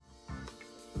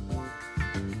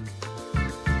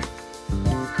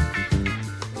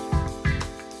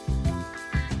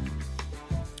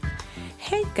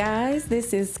Guys,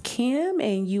 this is Kim,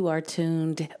 and you are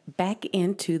tuned back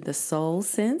into the Soul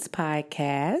Sense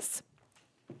podcast.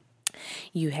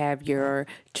 You have your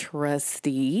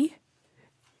trusty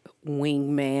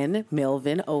wingman,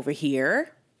 Melvin, over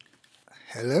here.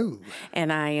 Hello.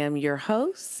 And I am your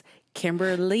host,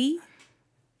 Kimberly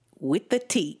with the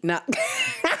T. No.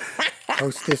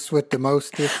 Hostess with the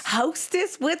mostest.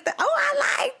 Hostess with the,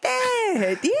 I like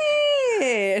that.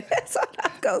 Yeah, that's what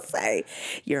I'm going to say.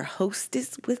 Your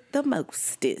hostess with the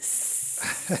mostest.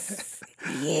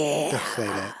 Yeah. Don't say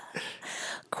that.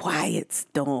 Quiet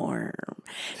storm.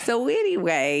 So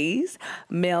anyways,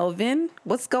 Melvin,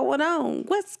 what's going on?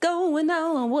 What's going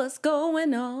on? What's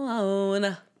going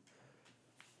on?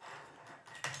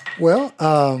 Well,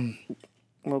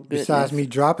 Well, besides me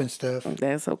dropping stuff,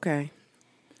 that's okay.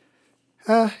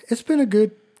 it's been a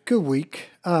good week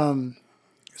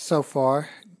so far.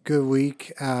 Good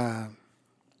week.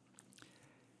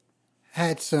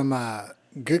 Had some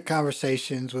good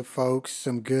conversations with folks.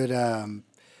 Some good.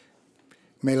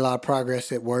 Made a lot of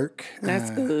progress at work.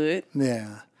 That's good.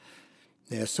 Yeah.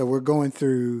 So we're going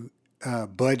through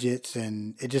budgets,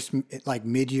 and it like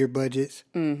mid-year budgets.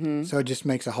 Mm-hmm. So it just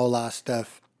makes a whole lot of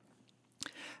stuff.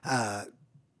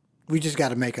 We just got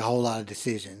to make a whole lot of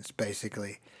decisions,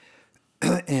 basically.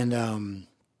 And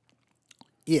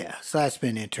so that's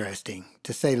been interesting,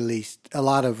 to say the least. A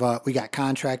lot of we got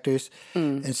contractors,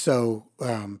 and so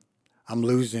I'm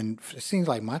losing. It seems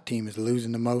like my team is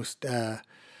losing the most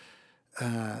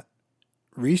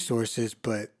resources,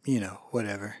 but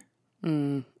whatever.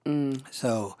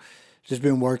 So just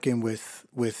been working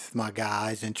with my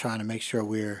guys and trying to make sure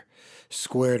we're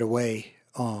squared away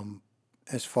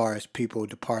as far as people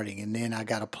departing, and then I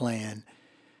got a plan.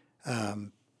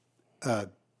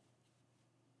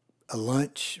 A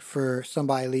lunch for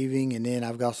somebody leaving, and then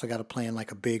I've also got to plan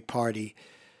like a big party,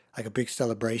 like a big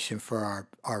celebration for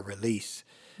our release.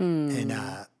 And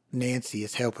Nancy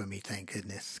is helping me, thank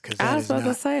goodness. Cause I was about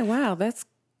to say, wow, that's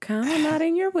kind of not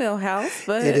in your wheelhouse,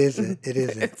 but It isn't.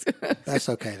 That's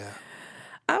okay though.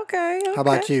 Okay. How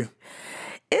about you?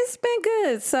 It's been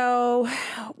good. So,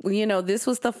 this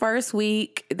was the first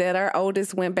week that our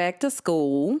oldest went back to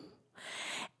school,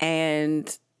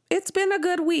 and it's been a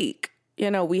good week.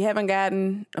 We haven't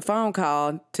gotten a phone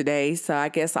call today, so I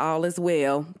guess all is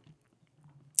well.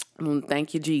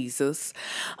 Thank you, Jesus.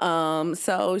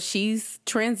 So she's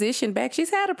transitioned back. She's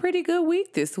had a pretty good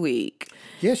week this week.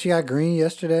 Yeah, she got green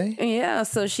yesterday. Yeah,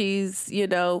 so she's,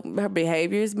 her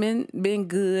behavior's been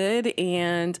good,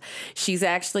 and she's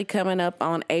actually coming up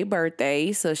on a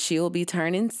birthday, so she'll be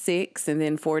turning 6, and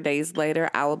then 4 days later,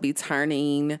 I will be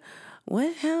turning,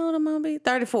 how old am I going to be?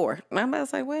 34. I'm about to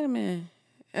say, wait a minute.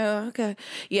 Oh, okay.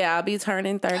 Yeah, I'll be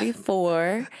turning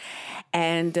 34,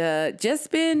 and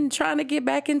just been trying to get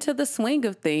back into the swing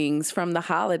of things from the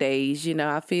holidays.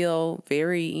 I feel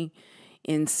very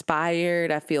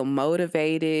inspired. I feel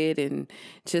motivated, and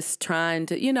just trying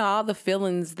to, all the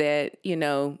feelings that,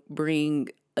 bring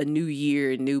a new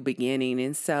year, a new beginning.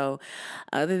 And so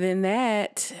other than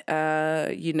that,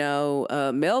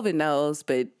 Melvin knows,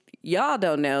 but y'all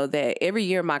don't know that every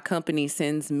year my company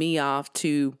sends me off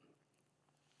to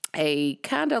a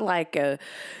kind of like a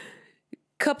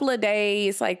couple of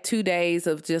days, like 2 days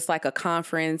of just like a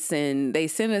conference, and they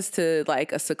send us to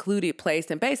like a secluded place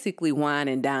and basically wine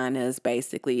and dine us.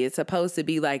 Basically, it's supposed to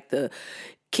be like the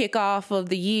kickoff of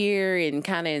the year and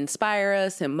kind of inspire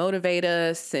us and motivate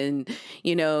us, and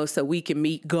so we can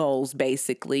meet goals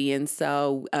basically. And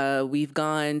so we've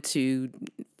gone to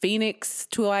Phoenix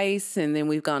twice, and then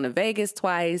we've gone to Vegas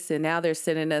twice, and now they're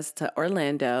sending us to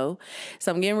Orlando.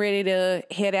 So I'm getting ready to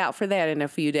head out for that in a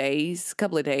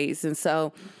couple of days. And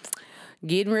so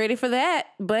getting ready for that.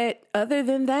 But other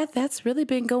than that, that's really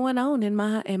been going on in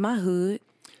my hood.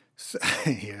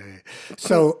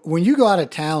 So when you go out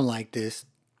of town like this,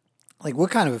 like,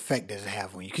 what kind of effect does it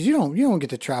have on you? Because you don't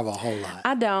get to travel a whole lot.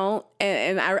 I don't,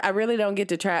 and I really don't get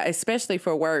to try, especially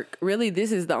for work. Really,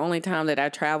 this is the only time that I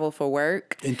travel for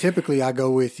work. And typically, I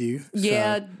go with you.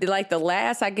 Yeah, like the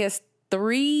last, I guess,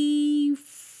 3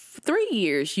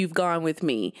 years you've gone with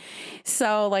me.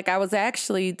 So, like, I was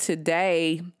actually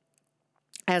today,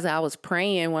 as I was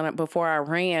praying before I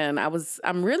ran,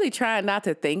 I'm really trying not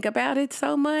to think about it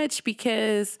so much,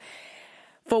 because,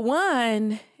 for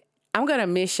one, I'm going to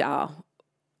miss y'all.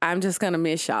 I'm just going to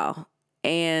miss y'all.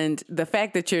 And the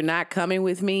fact that you're not coming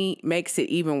with me makes it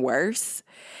even worse,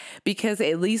 because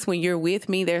at least when you're with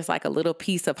me, there's like a little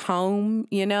piece of home,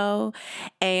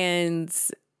 And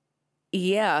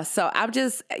Yeah, so I'm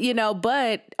just,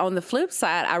 but on the flip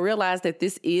side, I realized that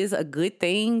this is a good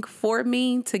thing for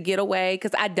me to get away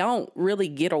because I don't really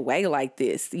get away like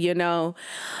this, not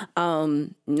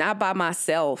by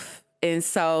myself. And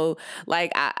so,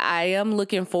 like, I am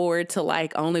looking forward to,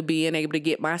 like, only being able to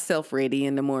get myself ready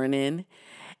in the morning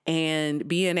and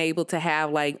being able to have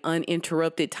like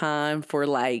uninterrupted time for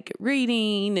like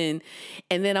reading and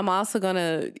then I'm also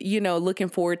gonna looking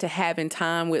forward to having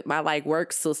time with my like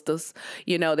work sisters.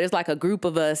 There's like a group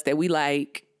of us that we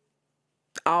like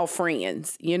all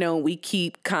friends, we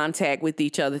keep contact with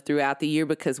each other throughout the year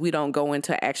because we don't go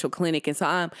into actual clinic. And so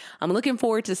I'm looking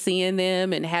forward to seeing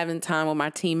them and having time with my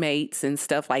teammates and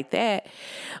stuff like that.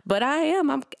 But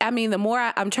the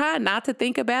more I'm trying not to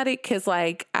think about it because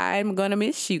like I'm going to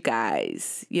miss you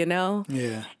guys,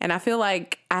 Yeah. And I feel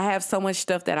like I have so much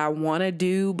stuff that I want to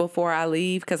do before I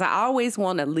leave because I always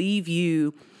want to leave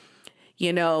you,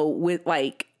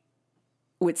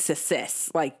 with success,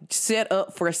 like set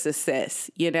up for success,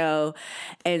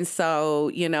 And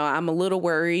so, I'm a little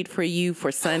worried for you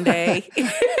for Sunday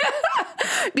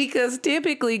because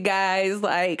typically guys,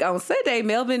 like on Sunday,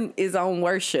 Melvin is on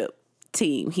worship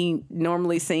team. He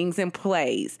normally sings and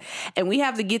plays and we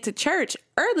have to get to church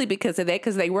early because of that,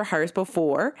 because they rehearsed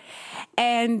before.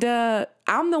 And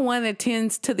I'm the one that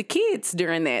tends to the kids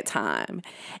during that time.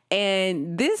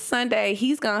 And this Sunday,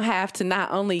 he's going to have to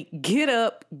not only get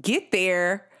up, get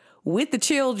there with the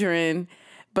children,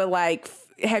 but like,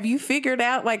 have you figured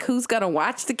out like who's going to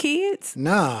watch the kids?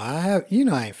 No, I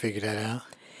ain't figured that out.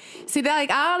 See, like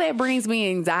all that brings me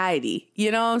anxiety.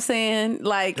 You know what I'm saying?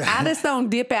 Like I just don't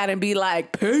dip out and be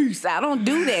like, peace. I don't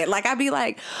do that. Like I'd be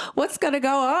like, what's going to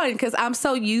go on? Because I'm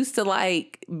so used to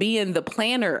like being the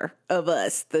planner of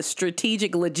us, the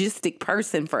strategic logistic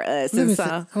person for us.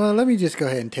 Let me just go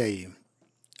ahead and tell you.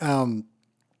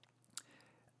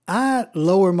 I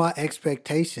lower my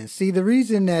expectations. See, the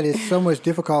reason that it's so much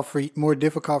more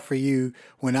difficult for you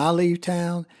when I leave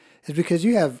town is because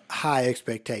you have high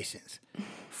expectations.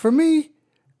 For me,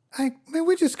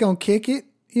 we're just going to kick it.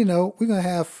 We're going to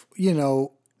have,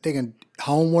 they can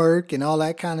homework and all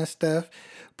that kind of stuff.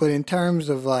 But in terms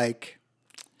of like,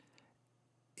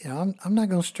 I'm not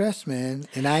going to stress, man.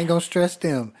 And I ain't going to stress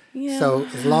them. Yeah. So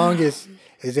as long as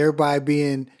everybody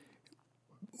being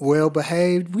well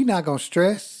behaved, we're not going to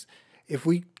stress. If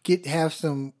we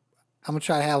I'm going to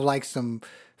try to have like some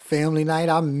family night.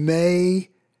 I may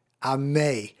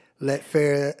let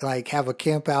Farrah like have a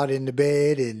camp out in the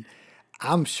bed, and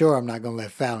I'm sure I'm not gonna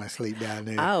let Fallon sleep down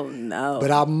there. Oh no! But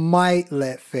I might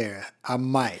let Farrah. I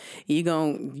might.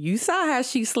 You saw how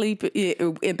she sleep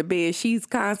in the bed. She's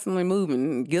constantly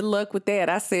moving. Good luck with that.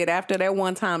 I said after that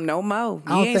one time, no more.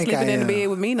 You ain't sleeping in the bed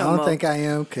with me no more. I don't think I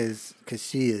am because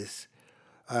she is.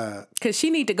 Because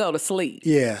she need to go to sleep.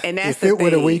 Yeah, and that's if it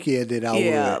were the weekend, then I would.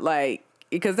 Yeah, like.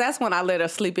 Because that's when I let her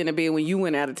sleep in the bed when you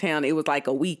went out of town. It was like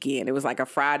a weekend. It was like a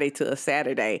Friday to a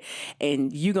Saturday.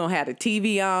 And you going to have the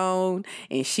TV on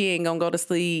and she ain't going to go to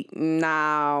sleep.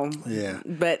 No. Yeah.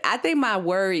 But I think my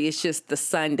worry is just the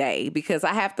Sunday because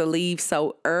I have to leave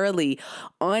so early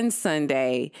on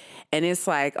Sunday. And it's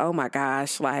like, oh my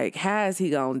gosh, like, how is he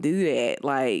going to do that?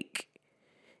 Like,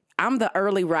 I'm the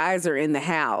early riser in the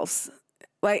house.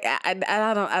 Like I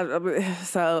don't.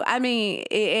 So I mean,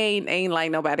 it ain't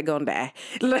like nobody gonna die.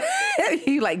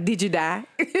 You like, did you die?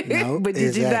 No, but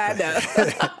did exactly.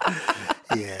 you die?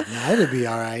 No. Yeah, no, it'll be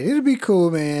all right. It'll be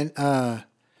cool, man.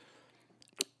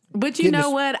 But you know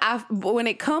what? When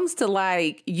it comes to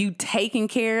like you taking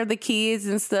care of the kids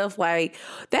and stuff, like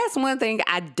that's one thing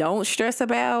I don't stress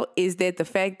about is that the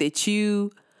fact that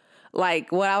you.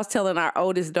 Like what I was telling our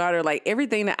oldest daughter, like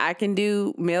everything that I can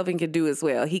do, Melvin can do as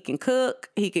well. He can cook,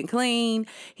 he can clean,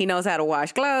 he knows how to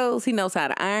wash clothes, he knows how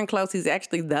to iron clothes. He's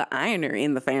actually the ironer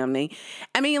in the family.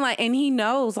 I mean, like, and he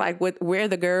knows like where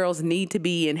the girls need to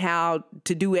be and how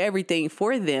to do everything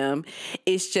for them.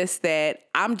 It's just that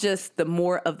I'm just the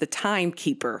more of the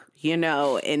timekeeper,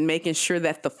 and making sure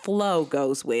that the flow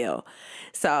goes well.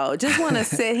 So just want to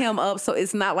set him up so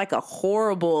it's not like a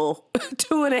horrible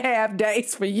 2.5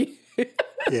 days for you.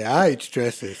 Yeah, I ain't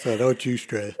stressing, so don't you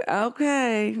stress.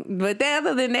 Okay. But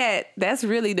other than that, that's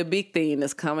really the big thing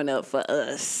that's coming up for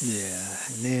us.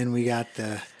 Yeah. And then we got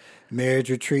the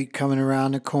marriage retreat coming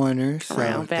around the corner. So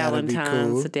around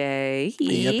Valentine's Day.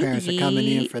 And your parents are coming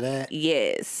in for that?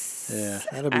 Yes. Yeah,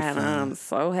 that'll be fun. I'm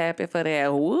so happy for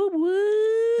that. Whoop,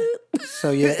 whoop.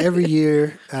 So, yeah, every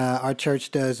year our church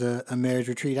does a marriage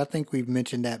retreat. I think we've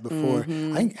mentioned that before.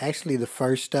 Mm-hmm. I think actually the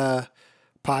first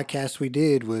podcast we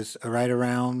did was right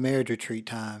around marriage retreat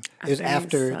time. It was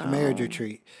after the marriage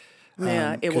retreat.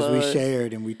 Yeah, it because was. we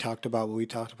shared and we talked about what we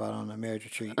talked about on the marriage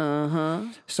retreat.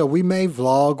 So we may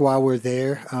vlog while we're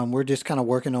there. We're just kind of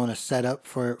working on a setup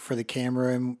for the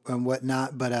camera and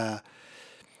whatnot. But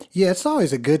yeah, it's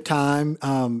always a good time.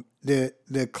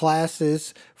 The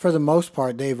classes, for the most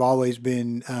part, they've always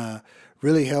been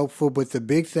really helpful. But the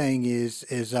big thing is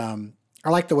I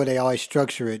like the way they always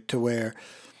structure it to where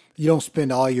you don't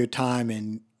spend all your time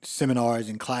in seminars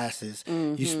and classes.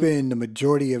 You spend the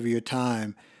majority of your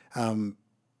time.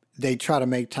 They try to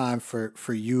make time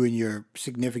for you and your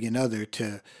significant other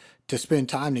to spend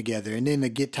time together, and then to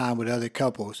get time with other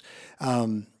couples.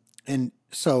 And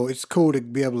so it's cool to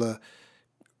be able to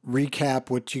recap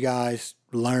what you guys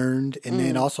learned, and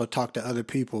then also talk to other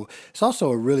people. It's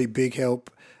also a really big help.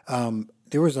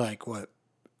 There was like, what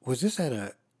was this at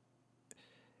a?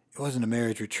 It wasn't a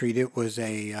marriage retreat. It was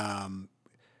a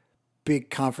big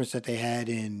conference that they had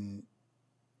in.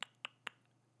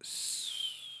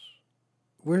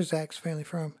 Where's Zach's family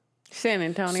from? San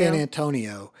Antonio. San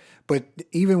Antonio. But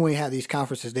even when we have these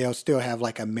conferences, they'll still have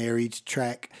like a marriage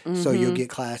track, so you'll get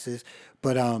classes.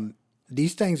 But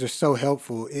these things are so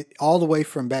helpful. All the way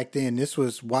from back then, this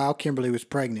was while Kimberly was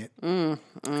pregnant.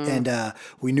 And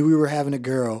we knew we were having a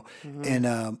girl.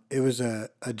 And it was a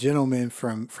gentleman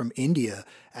from India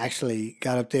actually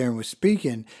got up there and was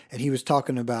speaking. And he was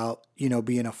talking about,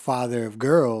 being a father of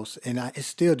girls. And it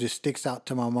still just sticks out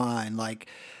to my mind, like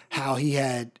how he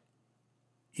had,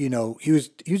 he was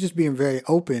just being very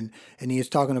open. And he was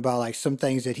talking about like some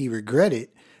things that he regretted.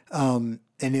 And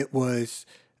it was...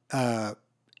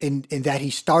 in that he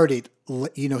started,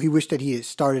 he wished that he had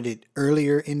started it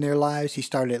earlier in their lives. He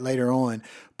started it later on,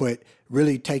 but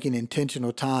really taking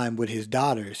intentional time with his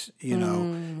daughters,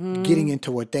 getting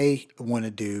into what they want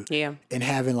to do, and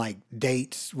having like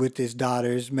dates with his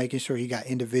daughters, making sure he got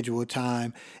individual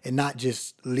time and not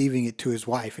just leaving it to his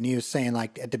wife. And he was saying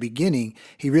like at the beginning,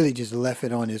 he really just left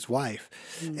it on his wife.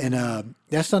 And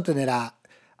that's something that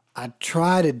I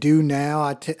try to do now.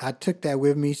 I took that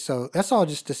with me. So that's all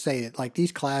just to say that like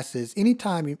these classes,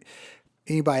 anytime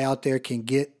anybody out there can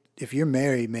get, if you're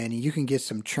married, man, you can get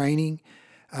some training.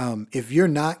 If you're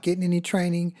not getting any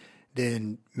training,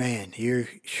 then man,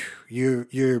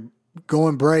 you're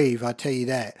going brave. I'll tell you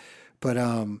that. But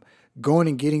going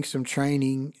and getting some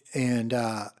training and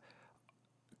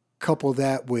couple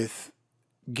that with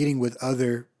getting with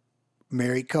other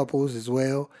married couples as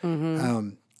well.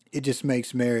 It just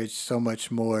makes marriage so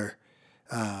much more,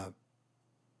 I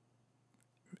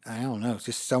don't know, it's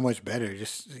just so much better.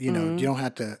 Just, you don't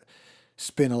have to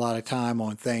spend a lot of time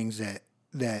on things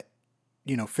that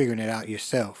figuring it out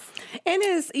yourself. And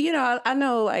it's, I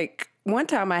know like one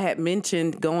time I had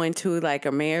mentioned going to like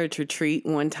a marriage retreat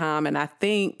one time, and I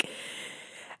think,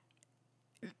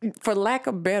 for lack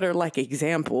of better like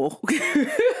example,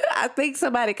 I think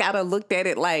somebody kind of looked at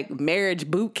it like marriage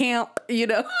boot camp,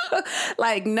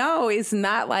 like, no, it's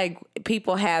not like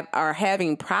people are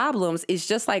having problems. It's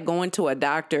just like going to a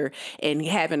doctor and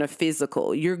having a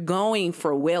physical. You're going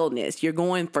for wellness. You're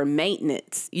going for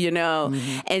maintenance,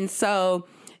 And so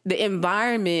the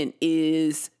environment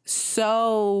is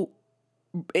so...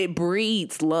 it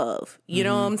breeds love. You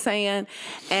know what I'm saying?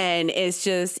 And it's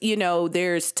just,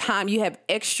 there's time. You have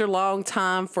extra long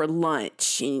time for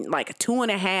lunch, and like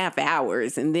 2.5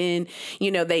 hours. And then,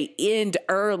 they end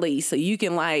early. So you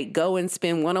can like go and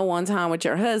spend one-on-one time with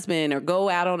your husband or go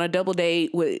out on a double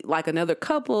date with like another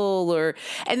couple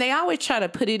and they always try to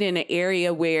put it in an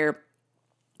area where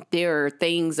there are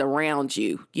things around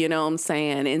you. You know what I'm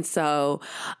saying? And so,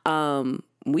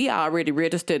 we already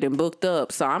registered and booked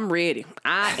up, so I'm ready.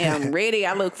 I am ready.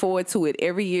 I look forward to it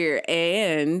every year,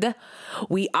 and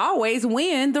we always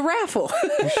win the raffle.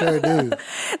 We sure do.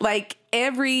 Like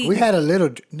we had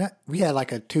we had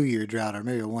like a 2-year drought or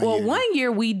maybe a 1 year. Well, 1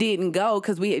 year we didn't go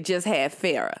because we had just had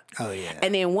Farrah. Oh, yeah.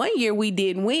 And then 1 year we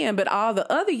didn't win, but all the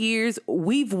other years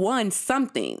we've won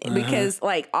something because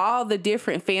like all the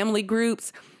different family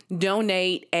groups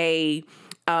donate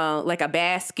like a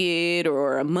basket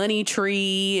or a money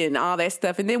tree and all that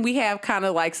stuff. And then we have kind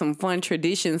of like some fun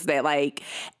traditions that like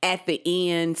at the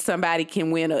end, somebody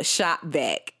can win a shop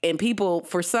vac. And people,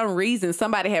 for some reason,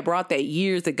 somebody had brought that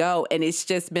years ago, and it's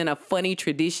just been a funny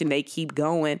tradition. They keep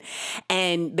going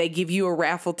and they give you a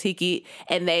raffle ticket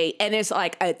and it's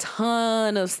like a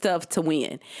ton of stuff to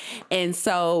win. And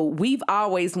so we've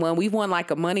always won. We've won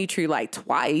like a money tree like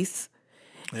twice.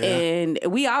 Yeah. And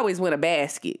we always win a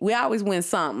basket. We always win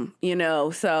something,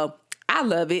 so I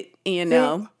love it,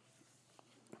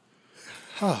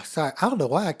 Oh, sorry. I don't know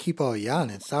why I keep on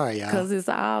yawning. Sorry, y'all. Because it's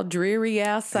all dreary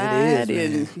outside. It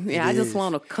is, and man. I It just is.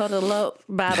 want to cuddle up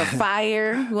by the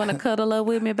fire. You want to cuddle up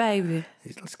with me, baby?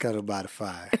 Let's cuddle by the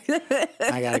fire.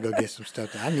 I got to go get some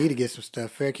stuff. I need to get some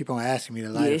stuff. Fair keep on asking me to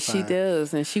light a Yes, fire. she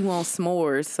does. And she wants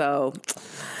s'mores. So,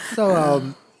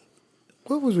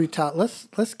 what was we taught?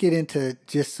 Let's get into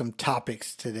just some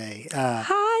topics today.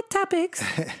 Hot topics.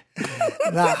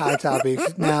 Not high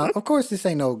topics. Now, of course, this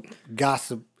ain't no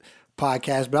gossip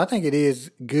podcast, but I think it is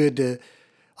good to,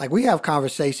 like, we have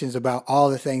conversations about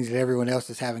all the things that everyone else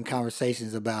is having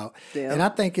conversations about. Yeah. And I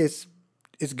think it's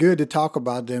good to talk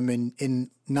about them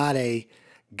in not a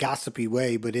gossipy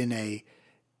way, but in a,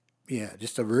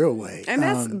 just a real way. And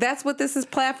that's what this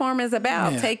platform is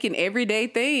about, Yeah. taking everyday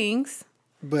things.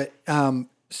 But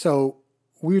so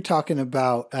we were talking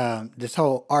about this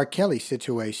whole R. Kelly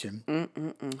situation.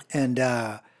 And,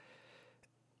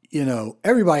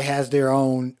 everybody has their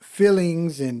own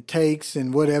feelings and takes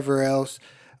and whatever else.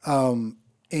 And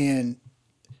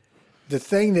the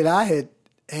thing that I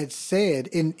had said,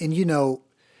 and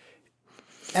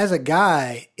as a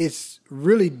guy, it's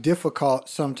really difficult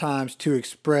sometimes to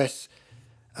express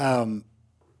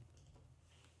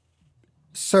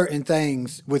certain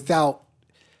things without,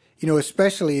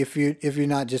 especially if you're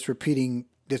not just repeating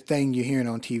the thing you're hearing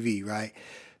on TV, right?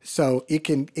 So it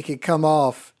can come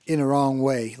off in the wrong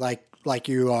way, like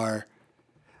you are.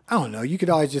 I don't know. You could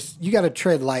always you got to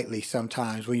tread lightly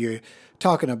sometimes when you're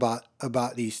talking about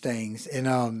these things.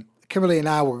 And Kimberly and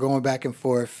I were going back and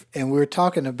forth, and we were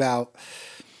talking about,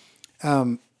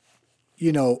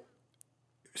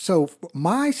 so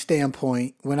my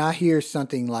standpoint when I hear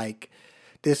something like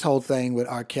this whole thing with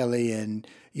R. Kelly, and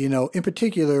in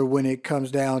particular when it comes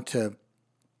down to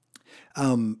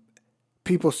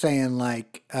people saying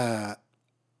like, my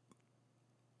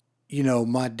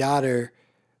daughter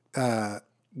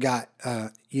got,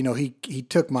 he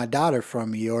took my daughter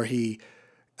from me, or he,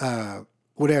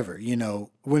 whatever,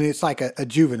 when it's like a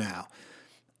juvenile.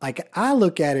 Like, I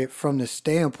look at it from the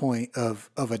standpoint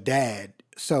of a dad.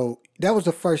 So that was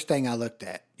the first thing I looked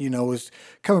at, was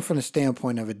coming from the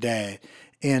standpoint of a dad.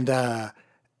 And I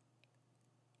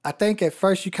think at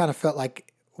first you kind of felt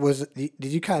like, did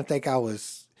you kind of think I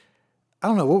was, I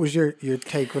don't know, what was your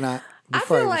take when I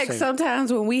feel like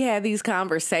sometimes when we have these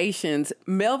conversations,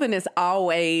 Melvin is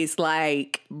always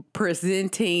like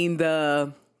presenting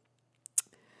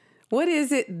what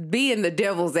is it? Being the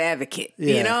devil's advocate.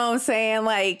 Yeah. You know what I'm saying?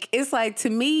 Like, it's like, to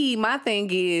me, my thing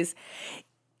is,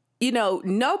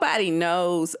 nobody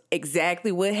knows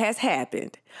exactly what has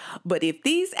happened. But if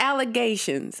these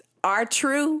allegations are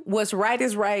true, what's right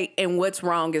is right and what's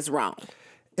wrong is wrong.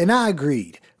 And I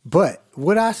agreed. But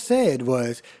what I said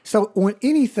was, so when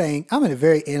anything, I'm a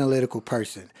very analytical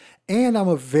person, and I'm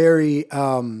a very,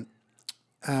 I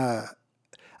don't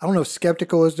know if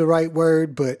skeptical is the right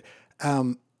word, but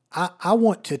I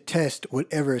want to test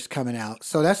whatever is coming out.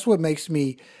 So that's what makes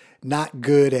me not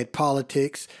good at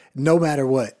politics, no matter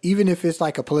what. Even if it's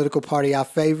like a political party I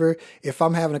favor, if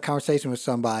I'm having a conversation with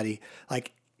somebody,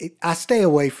 like, I stay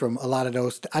away from a lot of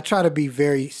those. I try to be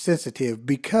very sensitive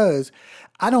because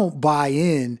I don't buy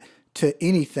in to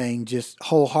anything just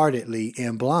wholeheartedly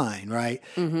and blind, right?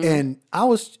 Mm-hmm. And I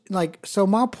was like, so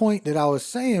my point that I was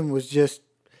saying was just,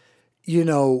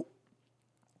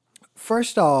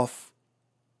 first off,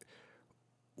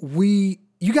 you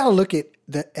got to look at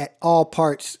all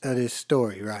parts of this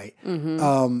story, right?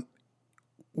 Mm-hmm.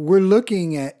 We're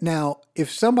looking at now,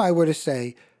 if somebody were to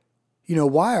say,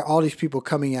 why are all these people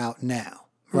coming out now,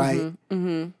 right?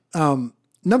 Mm-hmm. Mm-hmm.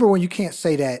 Number one, you can't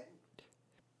say that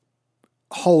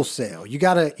wholesale. You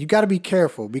gotta be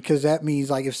careful, because that means,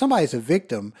 like, if somebody's a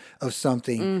victim of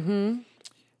something, mm-hmm.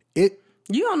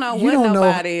 You don't know what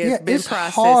nobody has been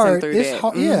processing hard. through it's that.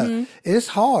 Hard, mm-hmm. Yeah, it's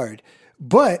hard.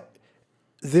 But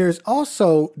there's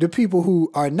also the people who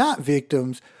are not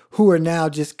victims, who are now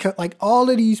just like all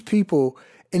of these people.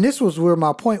 And this was where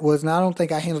my point was, and I don't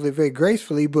think I handled it very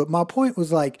gracefully, but my point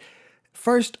was like,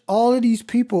 first, all of these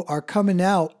people are coming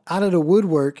out of the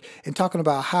woodwork and talking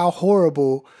about how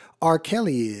horrible R.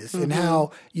 Kelly is, mm-hmm. and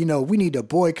how, we need to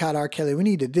boycott R. Kelly. We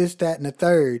need to this, that, and the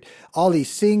third. All these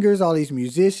singers, all these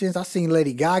musicians. I seen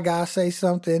Lady Gaga say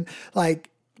something.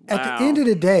 Like, at the end of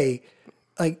the day,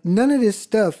 like, none of this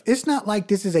stuff, it's not like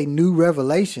this is a new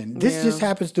revelation. This just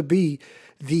happens to be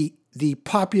the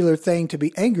popular thing to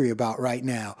be angry about right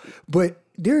now. But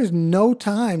there is no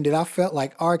time that I felt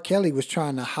like R. Kelly was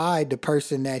trying to hide the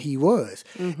person that he was.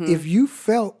 Mm-hmm. If you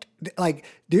felt like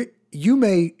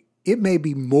it may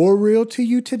be more real to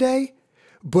you today,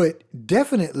 but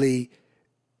definitely,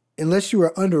 unless you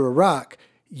were under a rock,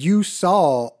 you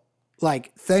saw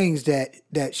like things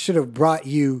that should have brought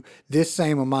you this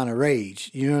same amount of rage.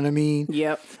 You know what I mean?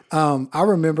 Yep. I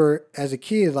remember as a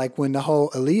kid, like when the whole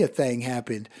Aaliyah thing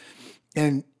happened,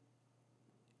 and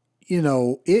you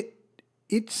know, it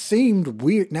seemed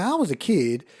weird. Now I was a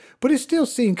kid, but it still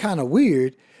seemed kind of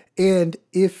weird. And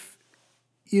if,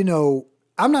 you know,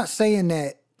 I'm not saying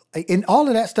that, and all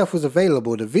of that stuff was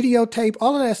available, the videotape,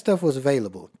 all of that stuff was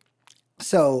available.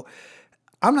 So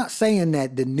I'm not saying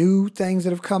that the new things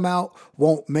that have come out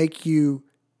won't make you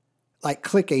like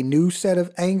click a new set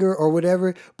of anger or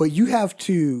whatever, but you have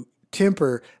to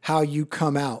temper how you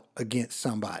come out against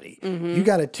somebody. You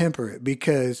got to temper it,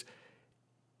 because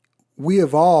we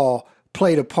have all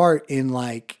played a part in,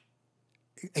 like,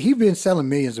 he been selling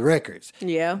millions of records.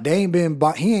 Yeah. He ain't been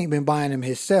buying them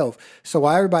himself. So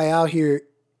while everybody out here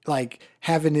like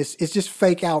having this, it's just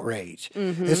fake outrage.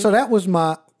 And so that was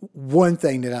my one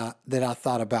thing that I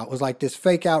thought about, was like this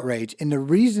fake outrage. And the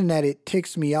reason that it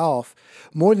ticks me off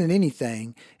more than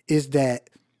anything is that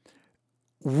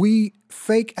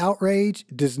fake outrage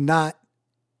does not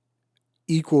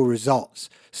equal results.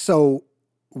 So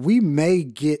we may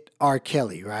get R.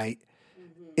 Kelly, right?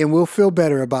 And we'll feel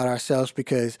better about ourselves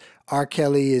because R.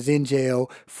 Kelly is in jail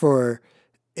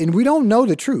and we don't know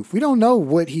the truth. We don't know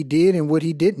what he did and what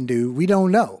he didn't do. We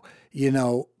don't know, you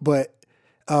know, but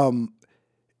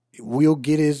we'll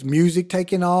get his music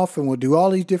taken off and we'll do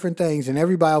all these different things and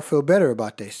everybody will feel better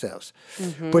about themselves.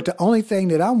 But the only thing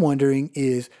that I'm wondering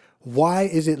is, why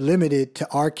is it limited to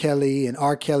R. Kelly and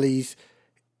R. Kelly's,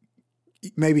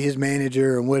 maybe his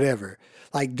manager or whatever?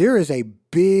 Like there is a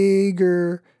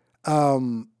bigger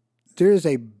net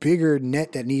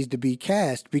that needs to be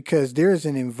cast, because there is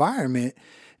an environment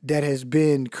that has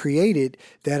been created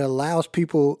that allows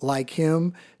people like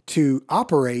him to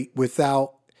operate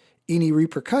without any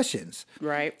repercussions.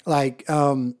 Right. Like,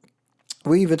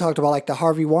 we even talked about like the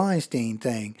Harvey Weinstein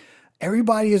thing.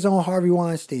 Everybody is on Harvey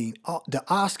Weinstein, the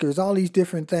Oscars, all these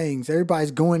different things.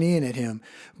 Everybody's going in at him.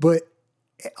 But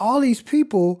all these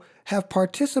people have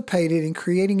participated in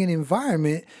creating an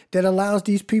environment that allows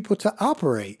these people to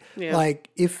operate. Yeah. Like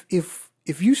if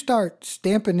you start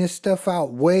stamping this stuff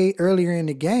out way earlier in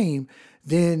the game,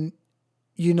 then,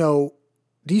 you know,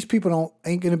 these people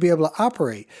ain't going to be able to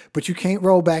operate. But you can't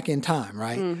roll back in time,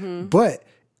 right? But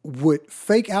what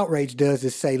fake outrage does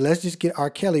is say, let's just get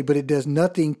R. Kelly, but it does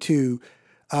nothing to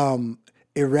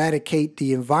eradicate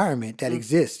the environment that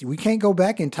exists. We can't go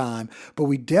back in time, but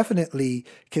we definitely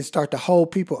can start to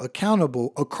hold people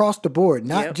accountable across the board,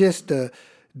 not just the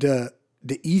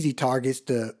easy targets,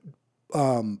 the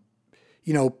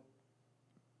you know,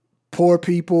 poor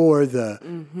people or the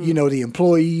you know, the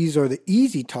employees or the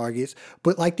easy targets,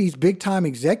 but like these big time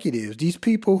executives, these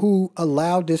people who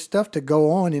allowed this stuff to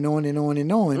go on and on and on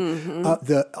and on,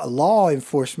 the law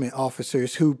enforcement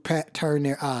officers who turned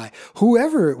their eye,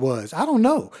 whoever it was, I don't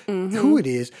know who it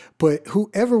is, but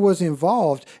whoever was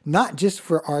involved, not just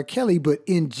for R. Kelly, but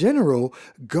in general,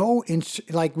 go and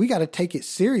like, we got to take it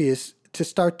serious to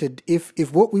start to,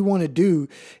 if what we want to do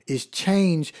is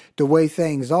change the way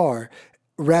things are,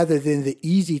 rather than the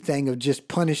easy thing of just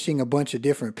punishing a bunch of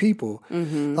different people.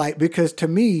 Like, because to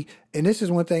me, and this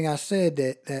is one thing I said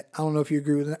that I don't know if you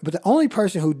agree with that, but the only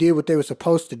person who did what they were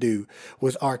supposed to do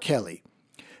was R. Kelly.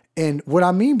 And what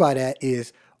I mean by that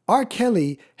is R.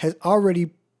 Kelly has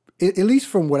already, at least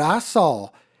from what I saw,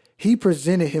 he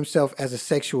presented himself as a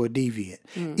sexual deviant.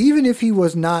 Even if he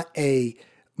was not a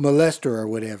molester or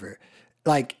whatever,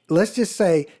 like, let's just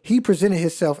say he presented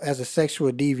himself as a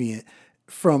sexual deviant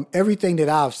from everything that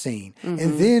I've seen.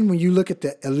 And then when you look at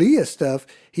the Aaliyah stuff,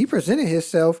 he presented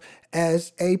himself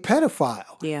as a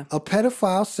pedophile. Yeah. A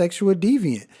pedophile sexual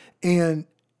deviant. And,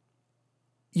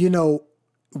 you know,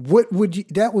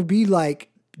 that would be like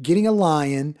getting a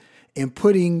lion and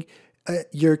putting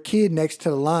your kid next to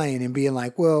the lion and being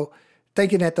like, well,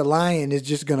 thinking that the lion is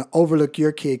just going to overlook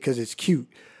your kid because it's cute.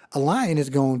 A lion is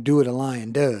going to do what a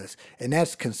lion does, and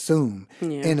that's consume.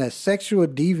 Yeah. And a sexual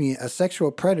deviant, a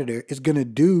sexual predator is going to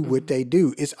do what they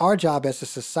do. It's our job as a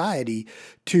society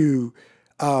to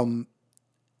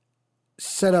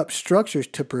set up structures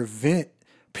to prevent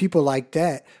people like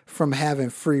that from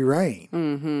having free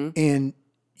reign. And,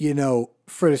 you know,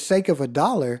 for the sake of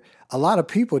 $1, a lot of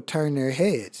people turn their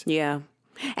heads. Yeah.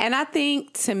 And I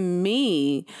think, to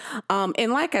me,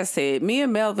 and like I said, me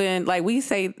and Melvin, like we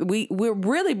say, we're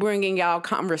really bringing y'all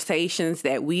conversations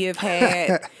that we have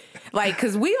had. Like,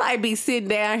 because we like be sitting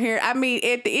down here. I mean,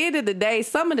 at the end of the day,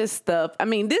 some of this stuff, I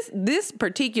mean, this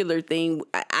particular thing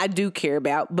I do care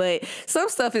about. But some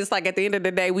stuff is like, at the end of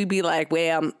the day, we be like,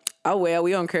 well, oh, well,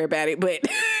 we don't care about it. But,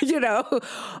 you know,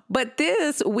 but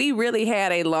this, we really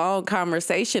had a long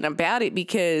conversation about it,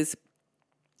 because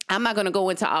I'm not going to go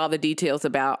into all the details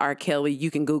about R. Kelly. You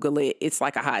can Google it. It's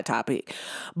like a hot topic.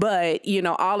 But, you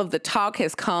know, all of the talk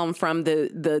has come from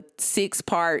the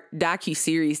 6-part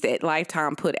docuseries that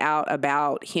Lifetime put out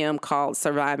about him called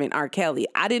Surviving R. Kelly.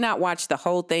 I did not watch the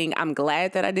whole thing. I'm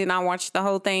glad that I did not watch the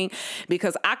whole thing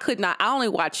because I only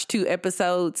watched 2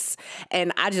 episodes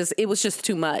and it was just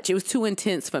too much. It was too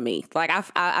intense for me. Like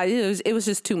it was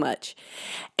just too much.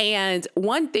 And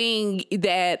one thing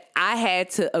that I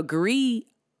had to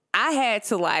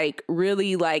like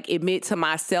really like admit to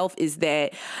myself is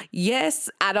that, yes,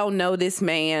 I don't know this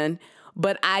man,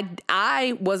 but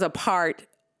I was a part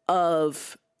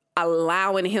of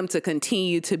allowing him to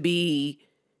continue to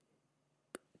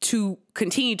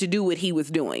do what he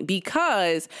was doing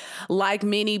because like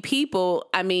many people,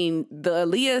 I mean, the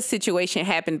Aaliyah situation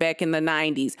happened back in the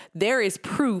 90s. There is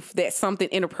proof that something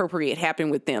inappropriate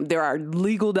happened with them. There are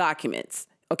legal documents.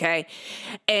 Okay.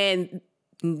 And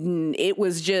it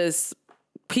was just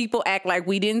people act like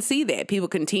we didn't see that. People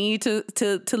continue to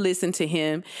listen to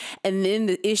him. And then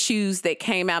the issues that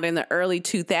came out in the early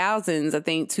 2000s, I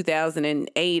think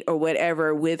 2008 or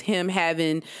whatever, with him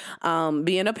having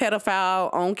being a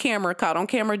pedophile on camera, caught on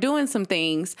camera doing some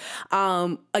things.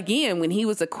 Again, when he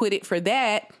was acquitted for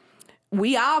that,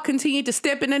 we all continued to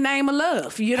step in the name of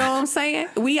love. You know what I'm saying?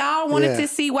 We all wanted to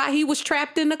see why he was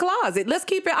trapped in the closet. Let's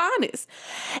keep it honest.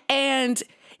 And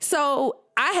so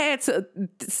I had to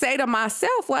say to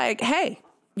myself, like, hey,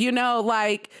 you know,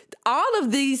 like all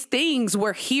of these things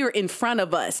were here in front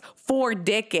of us for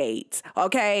decades.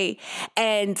 Okay.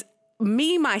 And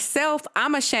me, myself,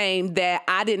 I'm ashamed that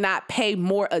I did not pay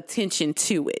more attention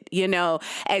to it. You know,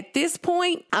 at this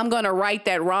point, I'm going to right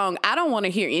that wrong. I don't want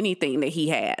to hear anything that he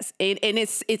has. And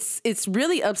it's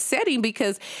really upsetting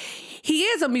because he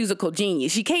is a musical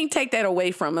genius. You can't take that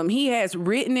away from him. He has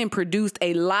written and produced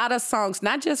a lot of songs,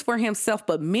 not just for himself,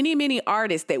 but many, many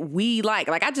artists that we like.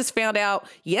 Like I just found out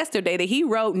yesterday that he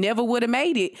wrote Never Would Have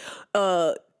Made It.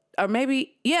 Or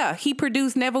maybe, he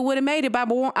produced Never Would Have Made It by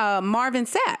Marvin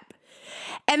Sapp.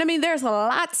 And I mean, there's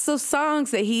lots of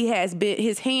songs that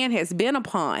his hand has been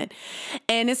upon.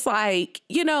 And it's like,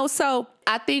 you know, so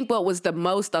I think what was the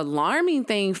most alarming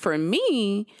thing for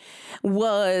me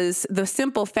was the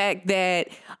simple fact that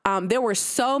there were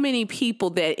so many people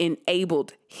that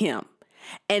enabled him.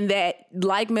 And that,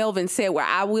 like Melvin said, where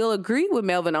I will agree with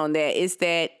Melvin on that, is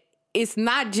that it's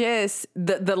not just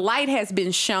the light has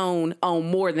been shown on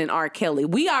more than R. Kelly.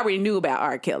 We already knew about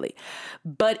R. Kelly,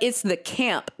 but it's the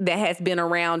camp that has been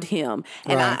around him.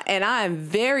 And right. I am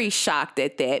very shocked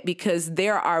at that because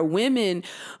there are women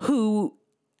who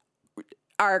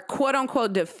are quote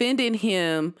unquote defending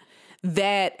him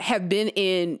that have been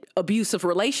in abusive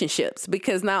relationships,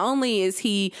 because not only is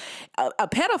he a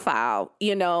pedophile,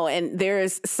 you know, and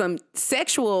there's some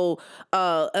sexual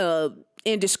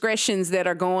indiscretions that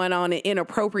are going on and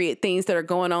inappropriate things that are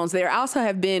going on. So there also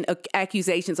have been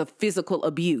accusations of physical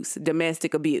abuse,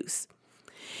 domestic abuse.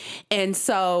 And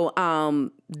so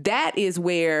that is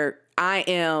where I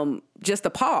am just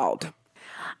appalled.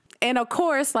 And of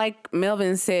course, like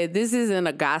Melvin said, this isn't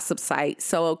a gossip site.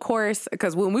 So of course,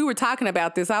 because when we were talking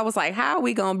about this, I was like, how are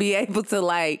we going to be able to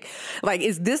like,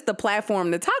 is this the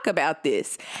platform to talk about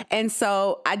this? And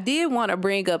so I did want to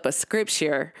bring up a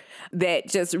scripture that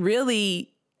just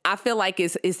really, I feel like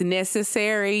is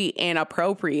necessary and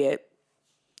appropriate.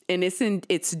 And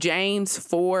it's James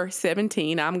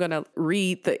 4:17. I'm going to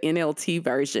read the NLT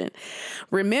version.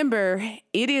 Remember,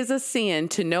 it is a sin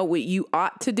to know what you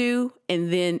ought to do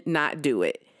and then not do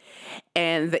it.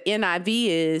 And the NIV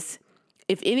is,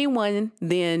 if anyone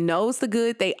then knows the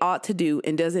good they ought to do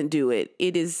and doesn't do it,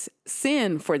 it is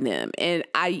sin for them. And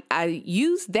I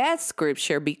use that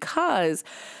scripture because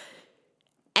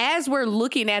as we're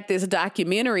looking at this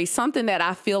documentary, something that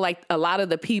I feel like a lot of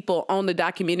the people on the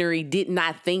documentary did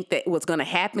not think that was going to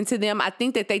happen to them. I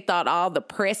think that they thought all the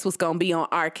press was going to be on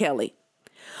R. Kelly.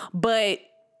 But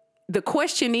the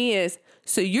question is,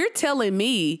 so you're telling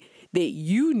me that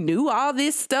you knew all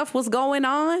this stuff was going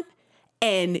on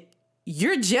and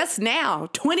you're just now,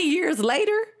 20 years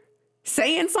later,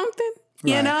 saying something,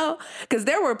 you know? Because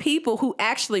there were people who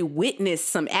actually witnessed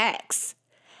some acts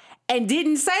and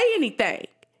didn't say anything.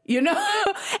 You know,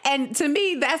 and to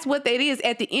me, that's what that is.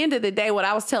 At the end of the day, what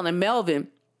I was telling Melvin,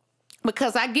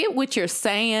 because I get what you're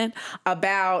saying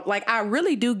about, like, I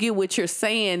really do get what you're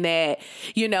saying that,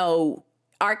 you know,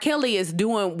 R. Kelly is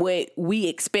doing what we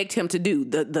expect him to do.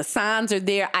 The signs are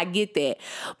there. I get that.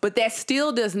 But that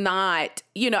still does not,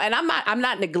 you know, and I'm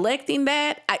not neglecting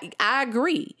that. I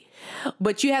agree.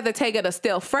 But you have to take it a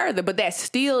step further. But that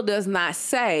still does not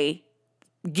say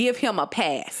give him a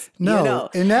pass. No, you know?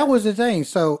 And that was the thing.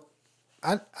 So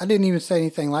I didn't even say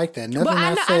anything like that. Nothing Well,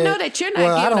 I said. know that you're not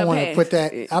Well, I giving don't a want to pass. put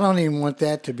that. I don't even want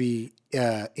that to be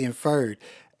inferred.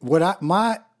 What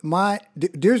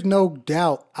there's no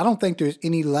doubt. I don't think there's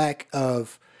any lack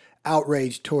of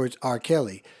outrage towards R.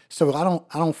 Kelly. So I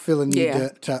don't feel a need Yeah.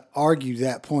 to argue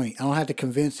that point. I don't have to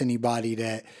convince anybody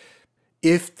that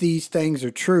if these things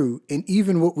are true, and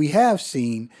even what we have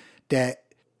seen, that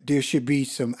there should be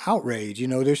some outrage. You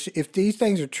know, if these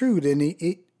things are true, then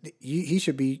he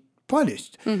should be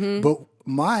punished. But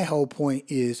my whole point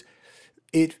is,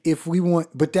 if we want,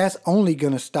 but that's only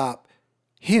going to stop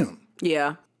him.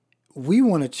 Yeah. We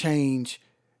want to change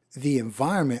the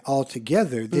environment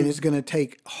altogether, then it's going to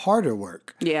take harder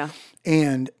work. Yeah.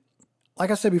 And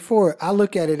like I said before, I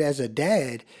look at it as a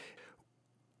dad.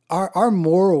 Our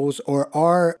morals or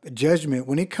our judgment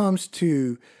when it comes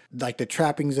to like the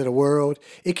trappings of the world,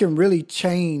 it can really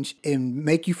change and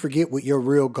make you forget what your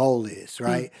real goal is,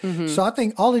 right? So I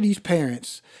think all of these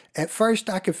parents, at first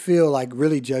I could feel like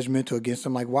really judgmental against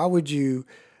them. Like, why would you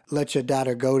let your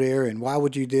daughter go there? And why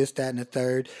would you this, that, and the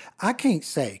third? I can't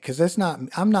say, because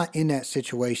I'm not in that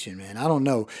situation, man. I don't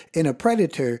know. In a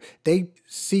predator, they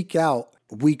seek out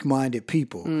weak-minded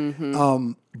people.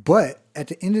 But at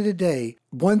the end of the day,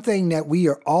 one thing that we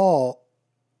are all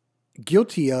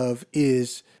guilty of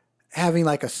is having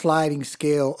like a sliding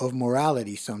scale of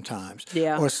morality sometimes,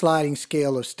 Yeah. or a sliding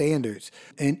scale of standards.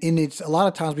 And it's a lot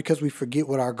of times because we forget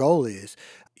what our goal is.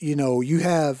 You know,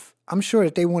 I'm sure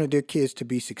that they wanted their kids to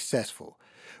be successful,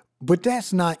 but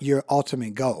that's not your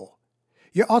ultimate goal.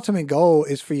 Your ultimate goal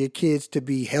is for your kids to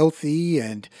be healthy,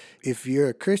 and if you're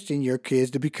a Christian, your kids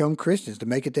to become Christians, to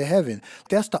make it to heaven.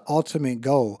 That's the ultimate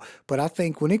goal. But I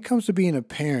think when it comes to being a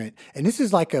parent, and this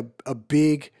is like a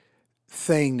big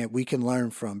thing that we can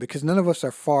learn from, because none of us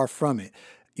are far from it.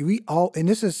 And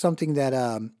this is something that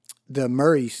the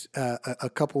Murrays, a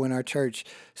couple in our church,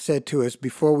 said to us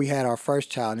before we had our first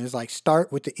child. And it's like,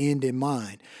 start with the end in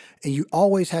mind. And you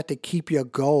always have to keep your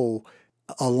goal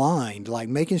aligned, like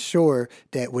making sure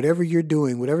that whatever you're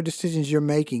doing, whatever decisions you're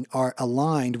making are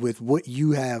aligned with what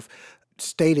you have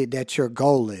stated that your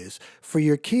goal is. For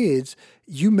your kids,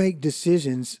 you make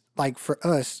decisions. Like for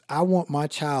us, I want my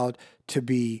child to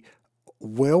be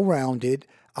well-rounded.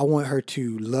 I want her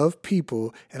to love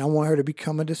people, and I want her to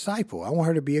become a disciple. I want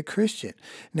her to be a Christian.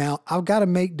 Now, I've got to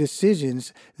make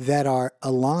decisions that are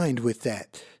aligned with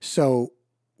that. So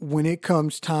when it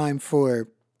comes time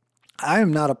I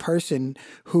am not a person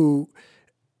who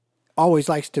always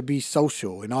likes to be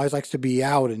social and always likes to be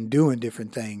out and doing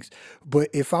different things. But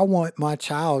if I want my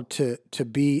child to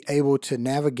be able to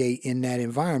navigate in that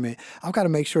environment, I've got to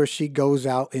make sure she goes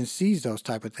out and sees those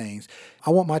type of things. I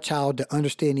want my child to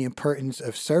understand the importance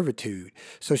of servitude.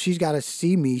 So she's got to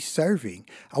see me serving.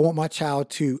 I want my child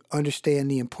to understand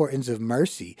the importance of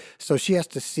mercy. So she has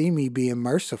to see me being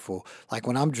merciful. Like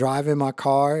when I'm driving my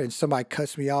car and somebody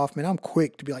cuts me off, man, I'm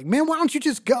quick to be like, man, why don't you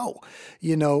just go?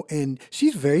 You know, and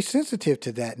she's very sensitive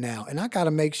to that now. And I got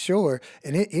to make sure,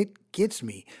 and it gets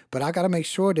me, but I got to make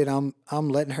sure that I'm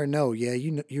letting her know, yeah,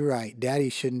 you're right. Daddy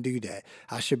shouldn't do that.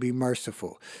 I should be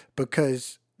merciful,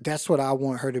 because that's what I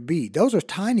want her to be. Those are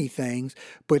tiny things,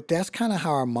 but that's kind of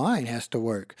how our mind has to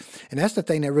work. And that's the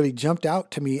thing that really jumped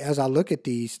out to me as I look at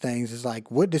these things, is like,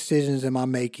 what decisions am I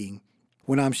making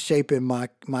when I'm shaping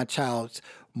my child's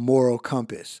moral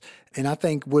compass? And I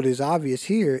think what is obvious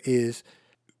here is,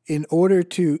 in order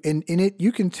to, and it,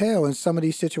 you can tell in some of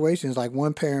these situations, like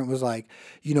one parent was like,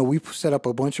 you know, we set up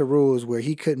a bunch of rules where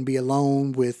he couldn't be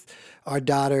alone with our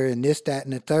daughter and this, that,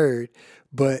 and the third.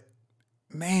 But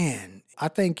man, I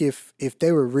think if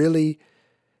they were really,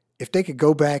 if they could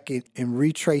go back and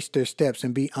retrace their steps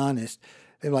and be honest,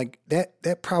 they're like,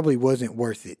 that probably wasn't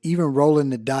worth it. Even rolling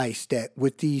the dice that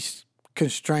with these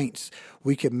constraints,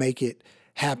 we could make it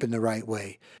happen the right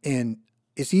way. And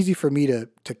it's easy for me to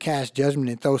cast judgment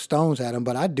and throw stones at them,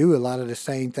 but I do a lot of the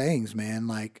same things, man.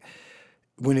 Like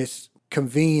when it's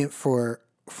convenient for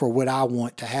what I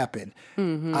want to happen,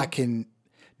 I can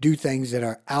do things that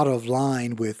are out of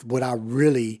line with what I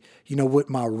really, what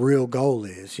my real goal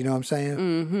is. You know what I'm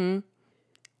saying?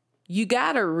 You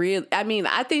gotta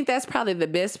I think that's probably the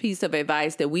best piece of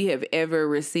advice that we have ever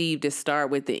received, to start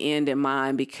with the end in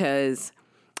mind, because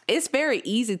it's very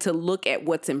easy to look at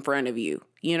what's in front of you.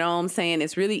 You know what I'm saying?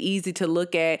 It's really easy to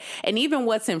look at, and even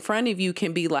what's in front of you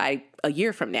can be like a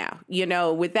year from now,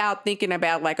 without thinking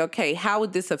about like, okay, how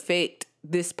would this affect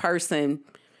this person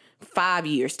 5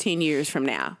 years, 10 years from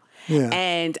now? Yeah.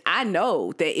 And I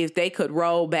know that if they could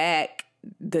roll back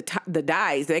the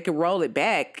dice, they could roll it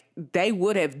back, they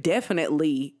would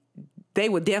definitely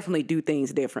do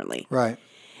things differently. Right.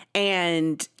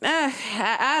 And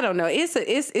I don't know. It's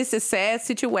a sad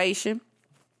situation.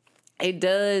 It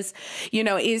does.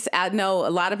 I know a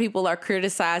lot of people are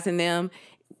criticizing them.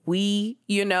 We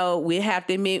have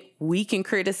to admit we can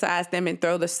criticize them and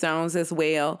throw the stones as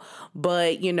well.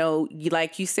 But,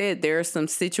 like you said, there are some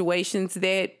situations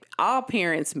that all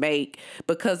parents make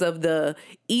because of the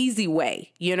easy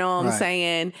way, you know what I'm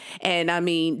saying? And I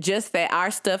mean, just that our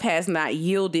stuff has not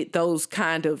yielded those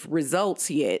kind of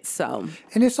results yet. So,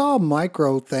 and it's all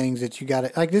micro things that you got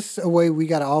to, like, this is a way we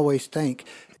got to always think.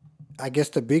 I guess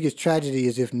the biggest tragedy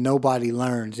is if nobody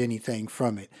learns anything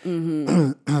from it.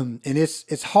 Mm-hmm. And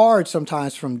it's hard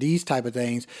sometimes from these type of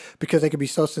things because they can be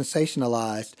so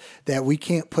sensationalized that we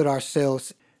can't put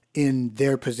ourselves in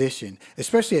their position,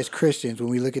 especially as Christians. When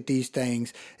we look at these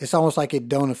things, it's almost like it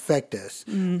don't affect us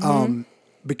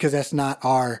because that's not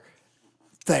our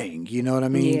thing. You know what I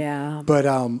mean? Yeah. But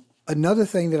another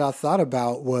thing that I thought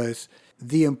about was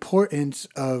the importance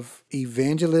of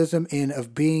evangelism and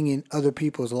of being in other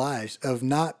people's lives, of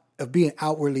being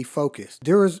outwardly focused.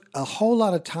 There was a whole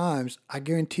lot of times, I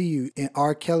guarantee you, in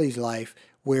R. Kelly's life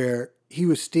where he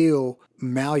was still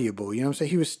malleable. You know what I'm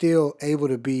saying? He was still able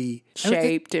to be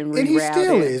shaped and rerouted. And he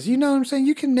still is. You know what I'm saying?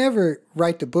 You can never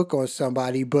write the book on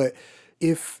somebody, but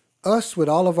if us with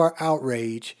all of our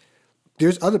outrage,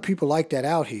 there's other people like that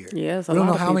out here. Yes, we don't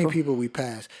know how many people we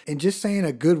pass. And just saying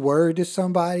a good word to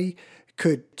somebody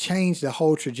could change the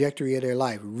whole trajectory of their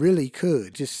life. Really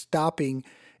could. Just stopping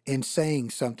and saying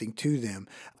something to them.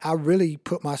 I really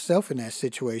put myself in that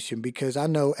situation because I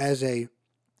know as a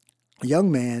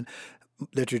young man,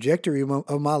 the trajectory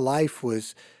of my life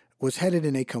was headed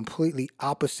in a completely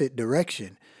opposite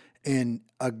direction. And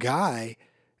a guy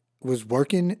was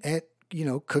working at,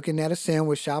 cooking at a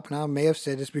sandwich shop. And I may have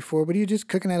said this before, but he was just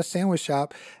cooking at a sandwich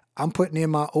shop. I'm putting in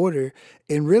my order.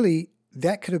 And really,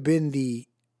 that could have been the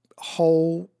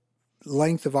whole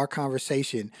length of our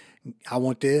conversation. I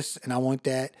want this and I want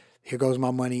that. Here goes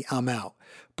my money. I'm out.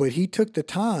 But he took the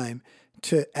time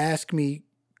to ask me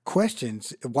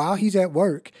questions while he's at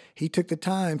work. He took the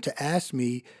time to ask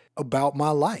me about my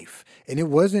life. And it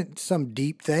wasn't some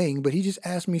deep thing, but he just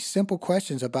asked me simple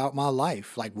questions about my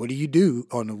life. Like, what do you do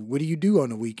on the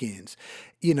weekends?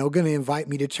 Going to invite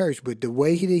me to church. But the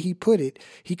way he put it,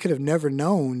 he could have never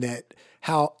known that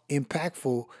how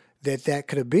impactful that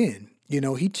could have been.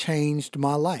 He changed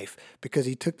my life because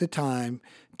he took the time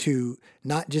to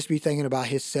not just be thinking about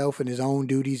himself and his own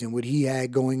duties and what he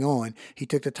had going on. He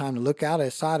took the time to look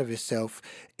outside of himself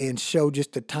and show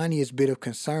just the tiniest bit of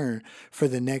concern for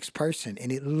the next person.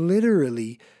 And it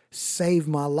literally saved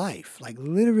my life,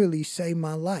 literally saved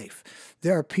my life.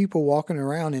 There are people walking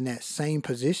around in that same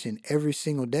position every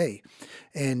single day.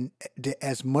 And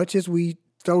as much as we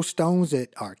throw stones at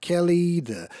R. Kelly,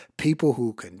 the people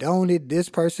who condoned it, this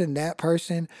person, that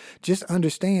person, just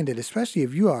understand that, especially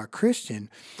if you are a Christian,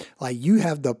 you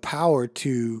have the power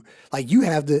to, you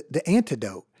have the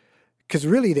antidote. Because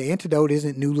really the antidote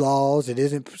isn't new laws. It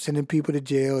isn't sending people to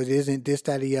jail. It isn't this,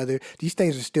 that, or the other. These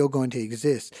things are still going to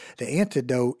exist. The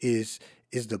antidote is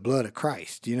the blood of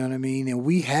Christ. You know what I mean? And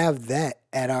we have that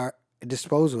at our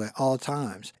disposal at all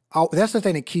times. That's the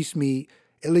thing that keeps me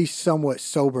at least somewhat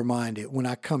sober-minded when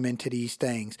I come into these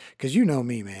things. Because you know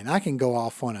me, man. I can go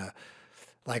off on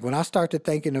when I start to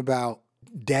thinking about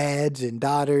dads and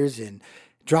daughters and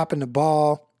dropping the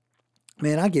ball,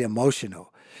 man, I get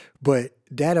emotional. But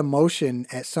that emotion,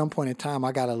 at some point in time,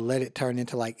 I got to let it turn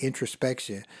into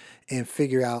introspection and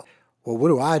figure out, well, what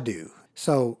do I do?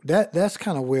 So that's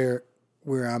kind of where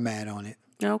I'm at on it.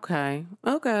 Okay.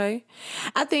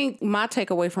 I think my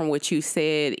takeaway from what you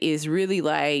said is really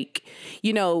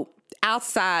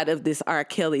outside of this R.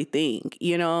 Kelly thing,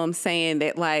 you know what I'm saying?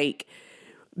 That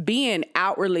being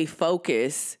outwardly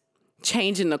focused,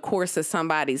 changing the course of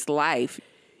somebody's life.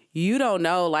 You don't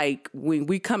know, when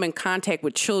we come in contact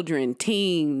with children,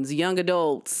 teens, young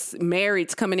adults,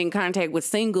 marrieds coming in contact with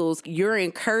singles, your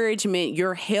encouragement,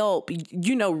 your help,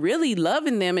 really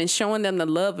loving them and showing them the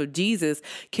love of Jesus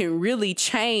can really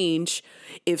change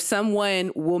if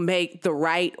someone will make the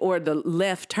right or the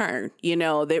left turn.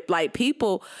 That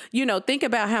people, think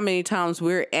about how many times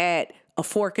we're at a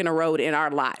fork in the road in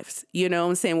our lives. You know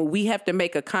what I'm saying? Well, we have to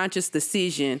make a conscious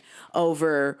decision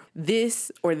over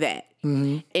this or that.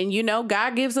 Mm-hmm. And,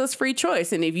 God gives us free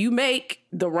choice. And if you make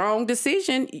the wrong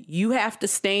decision, you have to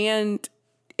stand.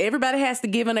 Everybody has to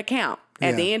give an account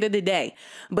at the end of the day.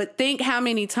 But think how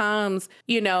many times,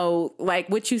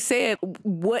 what you said,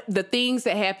 what the things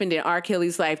that happened in R.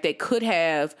 Kelly's life that could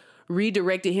have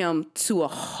redirected him to a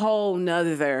whole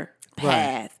nother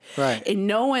path. Right. And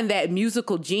knowing that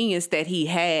musical genius that he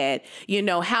had,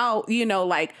 how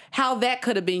that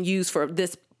could have been used for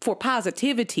this for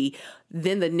positivity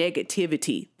than the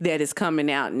negativity that is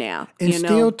coming out now. And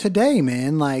still today,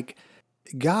 man, like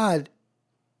God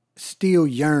still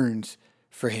yearns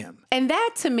for him. And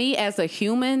that to me as a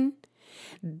human,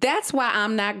 that's why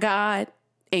I'm not God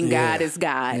and God is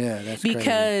God. Yeah, that's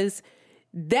because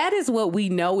that is what we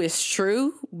know is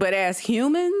true. But as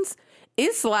humans,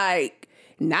 it's like,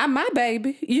 not my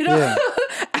baby, you know. Yeah.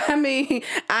 I mean,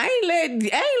 I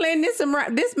ain't letting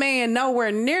this man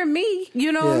nowhere near me.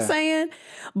 You know what I'm saying?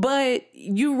 But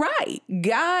you're right.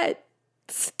 God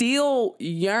still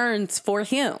yearns for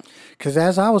him. Because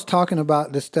as I was talking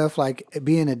about the stuff like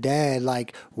being a dad,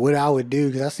 like what I would do,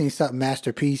 because I seen something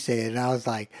Master P said, and I was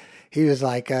like, he was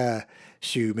like,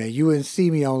 shoot, man, you wouldn't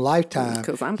see me on Lifetime.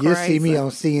 Because I'm You'll crazy. see me on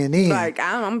CNN. Like,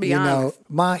 I'm be honest.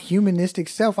 My humanistic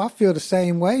self, I feel the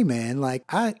same way, man. Like,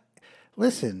 I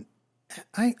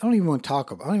don't even want to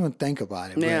talk about it. I don't even want to think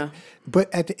about it. Yeah.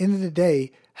 But at the end of the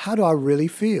day, how do I really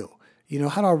feel? You know,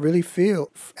 how do I really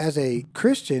feel? As a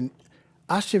Christian,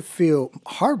 I should feel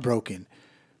heartbroken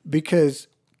because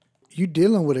you're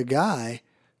dealing with a guy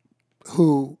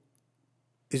who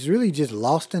is really just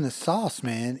lost in the sauce,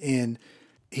 man. And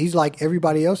he's like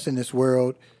everybody else in this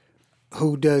world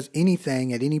who does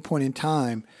anything at any point in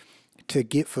time to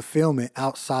get fulfillment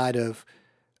outside of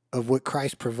what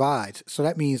Christ provides. So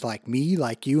that means like me,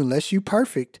 like you, unless you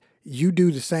perfect, you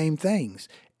do the same things.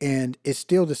 And it's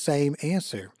still the same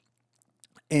answer.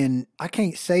 And I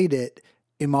can't say that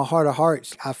in my heart of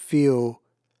hearts, I feel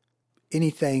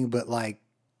anything but like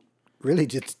really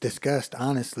just disgust,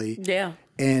 honestly. Yeah.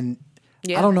 And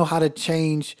I don't know how to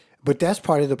change, but that's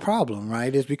part of the problem,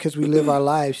 right? Is because we live our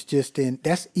lives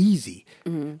that's easy.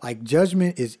 Like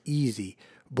judgment is easy,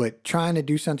 but trying to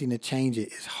do something to change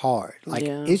it is hard. Like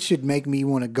it should make me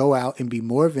want to go out and be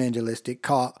more evangelistic,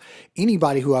 call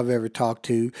anybody who I've ever talked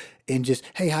to and just,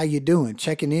 hey, how you doing?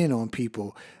 Checking in on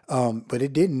people. But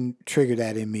it didn't trigger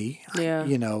that in me. Yeah.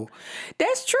 You know.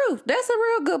 That's true. That's a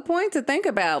real good point to think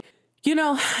about. You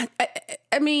know,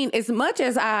 I mean, as much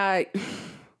as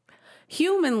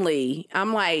humanly,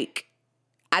 I'm like,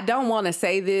 I don't want to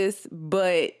say this,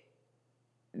 but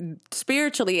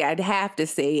spiritually, I'd have to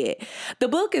say it. The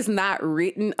book is not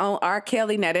written on R.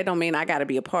 Kelly. Now, that don't mean I got to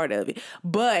be a part of it.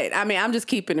 But, I mean, I'm just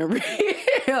keeping it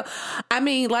real. I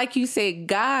mean, like you said,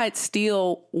 God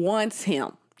still wants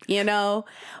him, you know?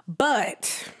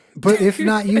 But if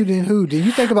not you, then who? Do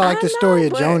you think about like the story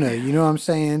of Jonah? You know what I'm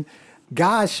saying?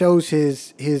 God shows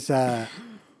his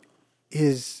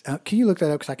can you look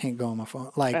that up? Because I can't go on my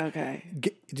phone. Like, okay,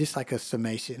 just like a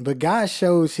summation. But God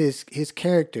shows his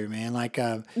character, man. Like,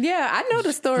 I know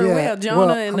the story well.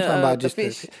 Jonah and the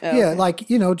fish. Yeah, like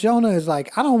Jonah is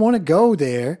like, I don't want to go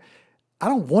there. I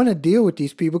don't want to deal with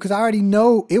these people because I already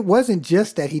know it wasn't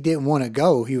just that he didn't want to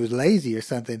go. He was lazy or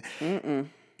something.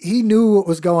 He knew what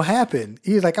was going to happen.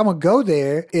 He was like, I'm gonna go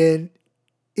there and.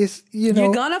 It's, you're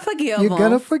gonna forgive them. You're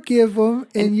gonna forgive them,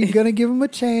 and you're gonna give them a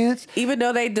chance, even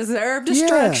though they deserve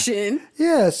destruction.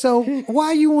 Yeah. So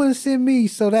why you want to send me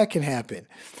so that can happen?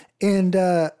 And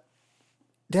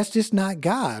that's just not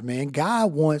God, man.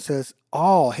 God wants us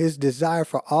all. His desire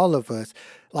for all of us,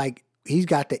 like he's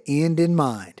got the end in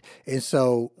mind. And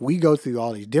so we go through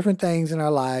all these different things in our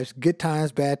lives, good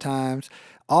times, bad times,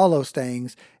 all those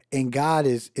things. And God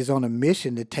is on a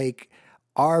mission to take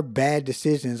our bad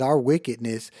decisions, our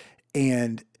wickedness,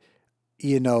 and,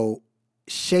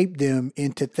 shape them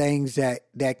into things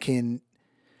that can,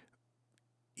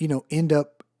 end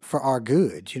up for our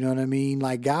good. You know what I mean?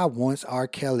 Like God wants R.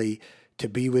 Kelly to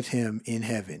be with him in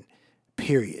heaven,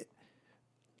 period.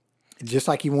 Just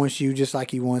like he wants you, just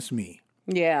like he wants me.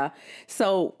 Yeah.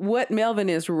 So what Melvin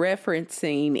is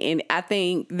referencing, and I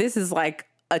think this is like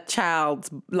a child's,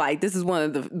 like, this is one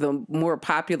of the more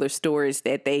popular stories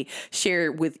that they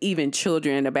share with even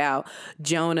children about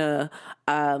Jonah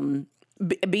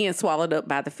being swallowed up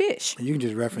by the fish. You can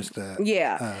just reference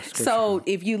the So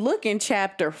if you look in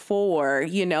chapter 4,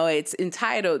 it's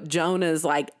entitled Jonah's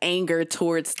like anger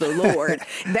towards the Lord.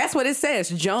 That's what it says.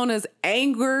 Jonah's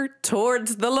anger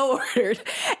towards the Lord.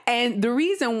 And the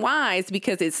reason why is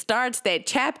because it starts that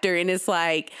chapter and it's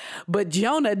like, but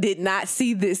Jonah did not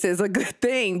see this as a good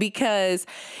thing because,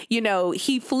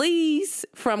 he flees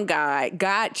from God.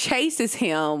 God chases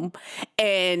him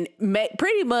and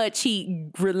pretty much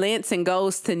he relents and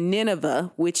goes to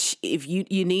Nineveh, which if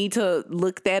you need to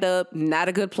look that up, not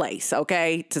a good place,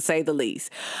 okay, to say the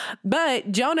least.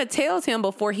 But Jonah tells him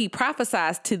before he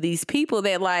prophesies to these people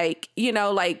that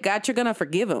God, you're going to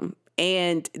forgive him.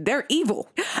 and they're evil.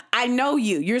 I know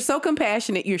you. You're so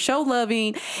compassionate. You're so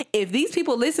loving. If these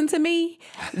people listen to me,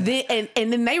 then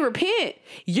and then they repent,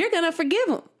 you're going to forgive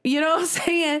them. You know what I'm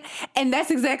saying? And that's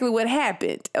exactly what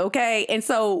happened. Okay. And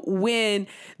so when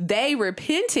they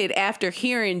repented after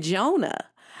hearing Jonah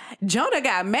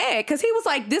got mad because he was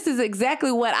like, this is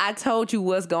exactly what I told you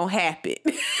was going to happen.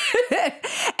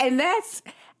 And that's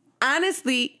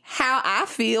honestly how I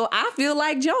feel. I feel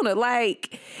like Jonah,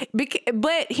 like,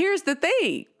 but here's the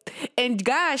thing. And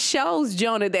God shows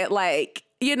Jonah that, like,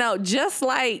 you know, just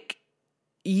like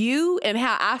you and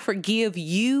how I forgive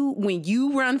you when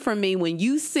you run from me, when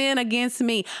you sin against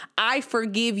me, I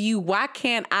forgive you. Why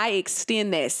can't I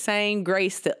extend that same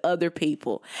grace to other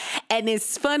people? And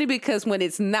it's funny because when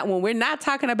we're not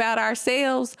talking about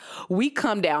ourselves, we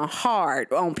come down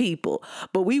hard on people,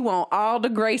 but we want all the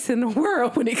grace in the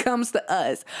world when it comes to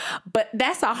us. But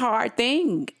that's a hard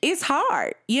thing. It's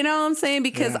hard. You know what I'm saying?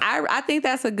 Because I think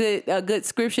that's a good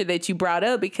scripture that you brought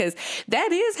up, because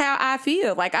that is how I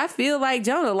feel. Like, I feel like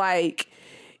Jonah, like,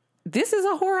 this is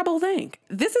a horrible thing.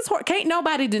 This is can't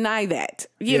nobody deny that.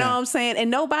 You know what I'm saying?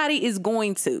 And nobody is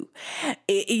going to.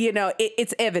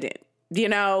 It's evident, you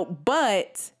know,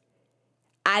 but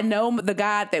I know the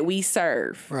God that we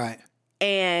serve. Right.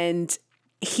 And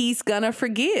he's going to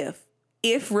forgive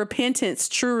if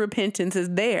true repentance is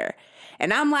there.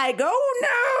 And I'm like,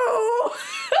 oh no,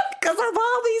 because of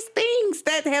all these things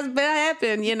that has been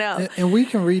happened, you know. And we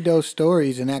can read those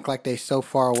stories and act like they're so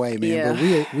far away, man.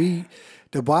 Yeah. But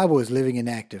the Bible is living and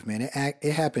active, man.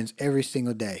 It happens every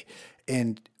single day.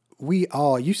 And we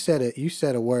all, you said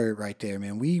a word right there,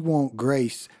 man. We want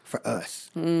grace for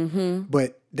us. Mm-hmm.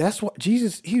 But that's what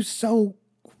Jesus, he was so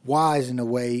wise in the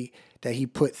way that he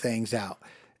put things out.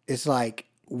 It's like,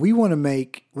 we want to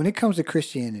make, when it comes to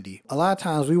Christianity, a lot of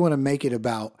times we want to make it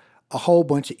about a whole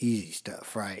bunch of easy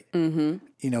stuff, right? Mm-hmm.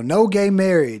 You know, no gay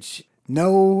marriage,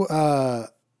 no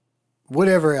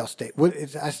whatever else.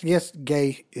 I guess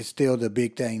gay is still the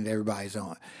big thing that everybody's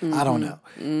on. Mm-hmm. I don't know.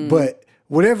 Mm-hmm. But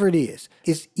whatever it is,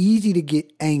 it's easy to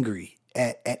get angry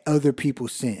at other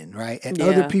people's sin, right? At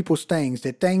other people's things,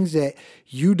 the things that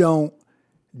you don't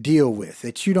deal with,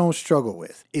 that you don't struggle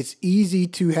with. It's easy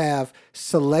to have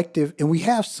selective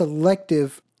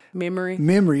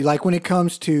memory, like when it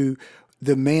comes to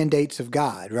the mandates of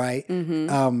God, right?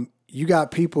 Mm-hmm. You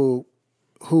got people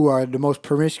who are the most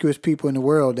promiscuous people in the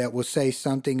world that will say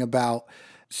something about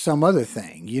some other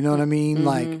thing. You know what I mean?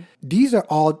 Mm-hmm.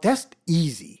 Like, that's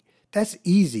easy. That's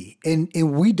easy. And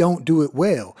we don't do it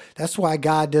well. That's why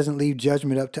God doesn't leave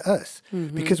judgment up to us,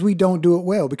 because we don't do it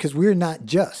well, because we're not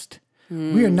just.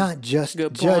 We are not just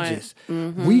judges.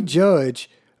 Mm-hmm. We judge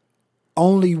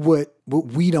only what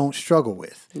we don't struggle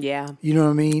with. Yeah. You know what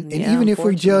I mean? And even if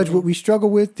we judge what we struggle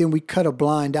with, then we cut a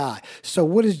blind eye. So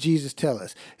what does Jesus tell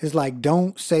us? It's like,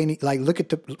 don't say any, like, look to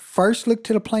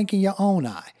the plank in your own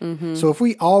eye. Mm-hmm. So if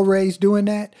we always doing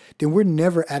that, then we're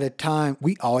never at a time,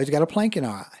 we always got a plank in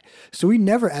our eye. So we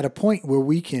never at a point where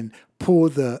we can pull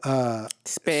the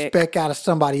speck out of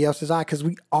somebody else's eye, because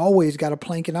we always got a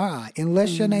plank in our eye,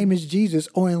 unless your name is Jesus,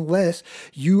 or unless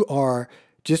you are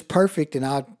just perfect and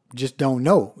I just don't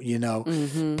know, you know.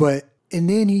 Mm-hmm. And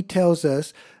then he tells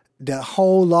us the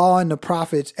whole law and the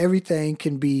prophets, everything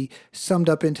can be summed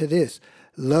up into this: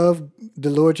 love the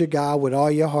Lord your God with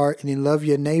all your heart, and then love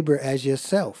your neighbor as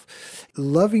yourself.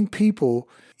 Loving people,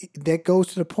 that goes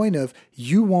to the point of,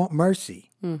 you want mercy.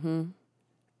 Mm-hmm.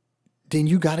 Then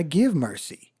you got to give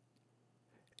mercy.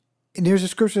 And there's a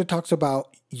scripture that talks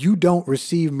about, you don't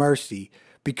receive mercy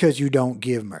because you don't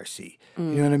give mercy. You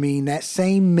know what I mean? That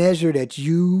same measure that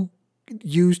you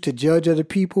use to judge other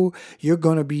people, you're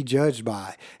going to be judged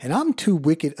by. And I'm too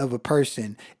wicked of a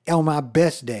person on my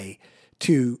best day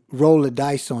to roll a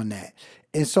dice on that.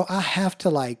 And so I have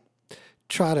to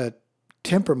try to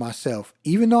temper myself.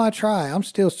 Even though I try, I'm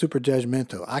still super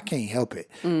judgmental. I can't help it.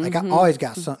 Mm-hmm. Like, I always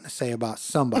got something to say about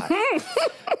somebody.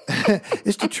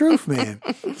 It's the truth, man.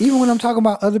 Even when I'm talking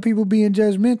about other people being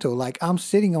judgmental, like, I'm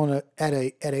sitting at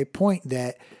a point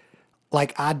that,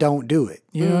 like, I don't do it.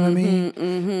 You know what I mean?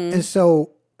 Mm-hmm. And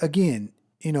so, again,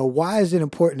 you know, why is it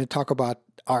important to talk about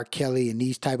R. Kelly and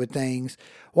these type of things?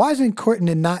 Why is it important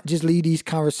to not just lead these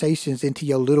conversations into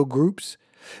your little groups?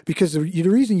 Because the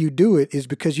reason you do it is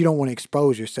because you don't want to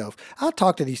expose yourself. I'll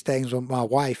talk to these things with my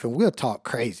wife and we'll talk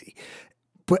crazy.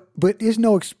 But there's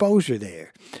no exposure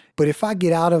there. But if I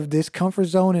get out of this comfort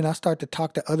zone and I start to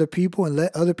talk to other people and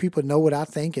let other people know what I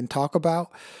think and talk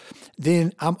about,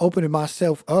 then I'm opening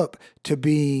myself up to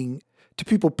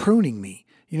people pruning me.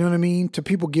 You know what I mean? To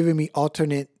people giving me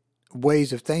alternate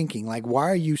ways of thinking. Like, why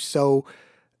are you so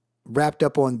wrapped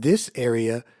up on this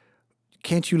area?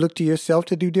 can't you look to yourself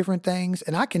to do different things?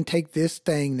 And I can take this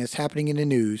thing that's happening in the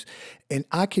news and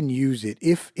I can use it.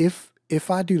 If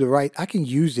I do the right, I can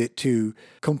use it to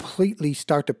completely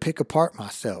start to pick apart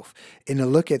myself and to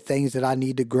look at things that I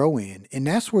need to grow in. And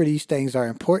that's where these things are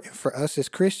important for us as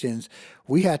Christians.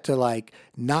 We have to like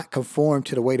not conform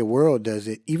to the way the world does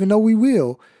it, even though we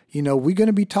will, we're going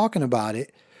to be talking about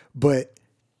it, but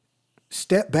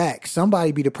step back.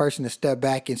 Somebody be the person to step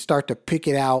back and start to pick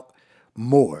it out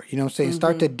more. You know what I'm saying? Mm-hmm.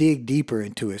 Start to dig deeper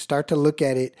into it. Start to look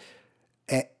at it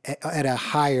at a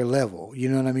higher level, you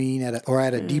know what I mean? Or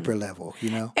at a deeper level,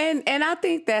 And I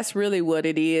think that's really what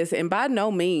it is. And by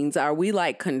no means are we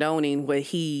like condoning what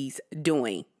he's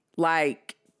doing.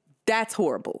 Like, that's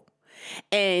horrible.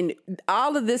 And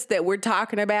all of this that we're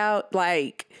talking about,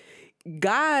 like,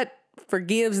 God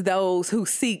forgives those who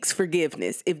seeks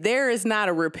forgiveness. If there is not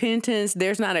a repentance,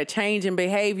 there's not a change in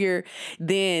behavior,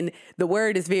 then the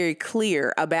word is very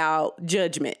clear about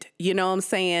judgment. You know what I'm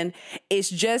saying? It's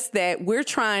just that we're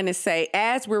trying to say,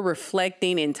 as we're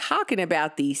reflecting and talking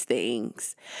about these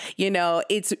things,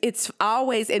 it's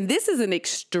always, and this is an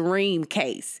extreme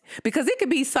case because it could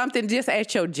be something just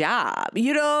at your job.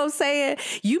 You know what I'm saying?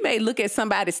 You may look at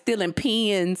somebody stealing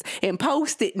pens and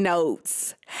Post-it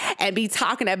notes and be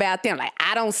talking about them like,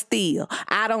 I don't steal,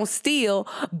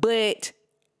 but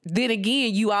then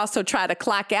again, you also try to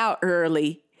clock out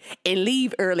early and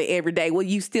leave early every day. Well,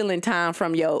 you stealing time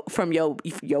from your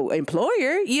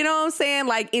employer. You know what I'm saying?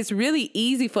 Like, it's really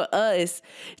easy for us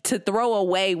to throw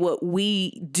away what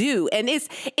we do. And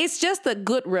it's just a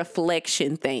good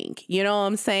reflection thing. You know what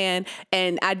I'm saying?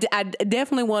 And I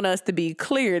definitely want us to be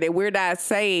clear that we're not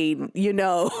saying,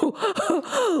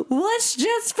 let's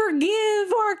just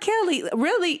forgive R. Kelly.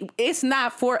 Really, it's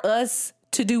not for us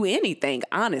to do anything,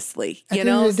 honestly. You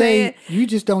know what I'm saying? You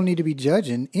just don't need to be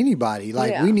judging anybody.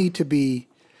 Like, we need to be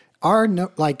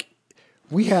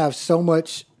we have so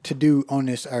much to do on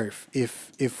this earth.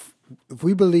 If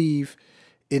we believe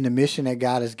in the mission that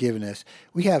God has given us,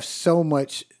 we have so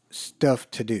much stuff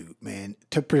to do, man,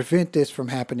 to prevent this from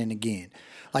happening again.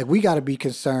 Like, we got to be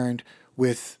concerned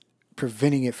with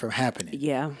preventing it from happening.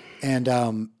 Yeah.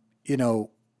 And,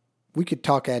 we could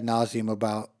talk ad nauseum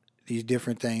about these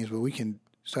different things, but we can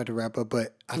start to wrap up.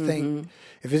 But I think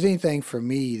if there's anything for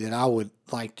me that I would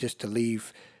like just to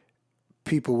leave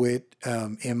people with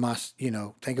in my,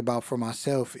 think about for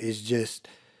myself is just,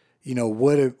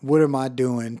 what am I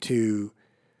doing to,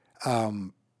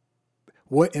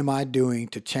 what am I doing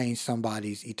to change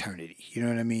somebody's eternity? You know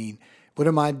what I mean? What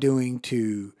am I doing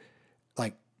to,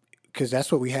 like, because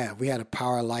that's what we have. We had a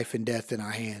power of life and death in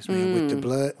our hands, man. With the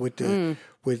blood, with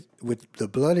the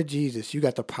blood of Jesus, you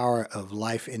got the power of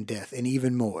life and death, and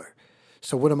even more.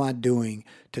 So, what am I doing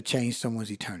to change someone's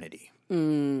eternity?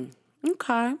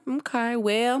 Okay.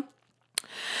 Well,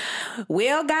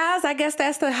 guys, I guess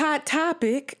that's the hot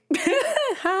topic.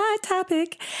 Hot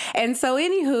topic. And so,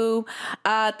 anywho,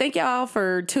 thank y'all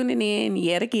for tuning in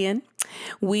yet again.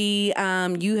 You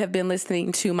have been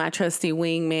listening to my trusty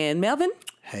wingman, Melvin.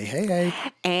 Hey.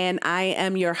 And I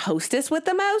am your hostess with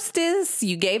the mostest.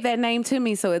 You gave that name to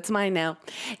me, so it's mine now.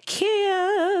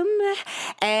 Kim.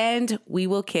 And we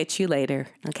will catch you later,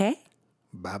 okay?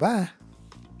 Bye-bye.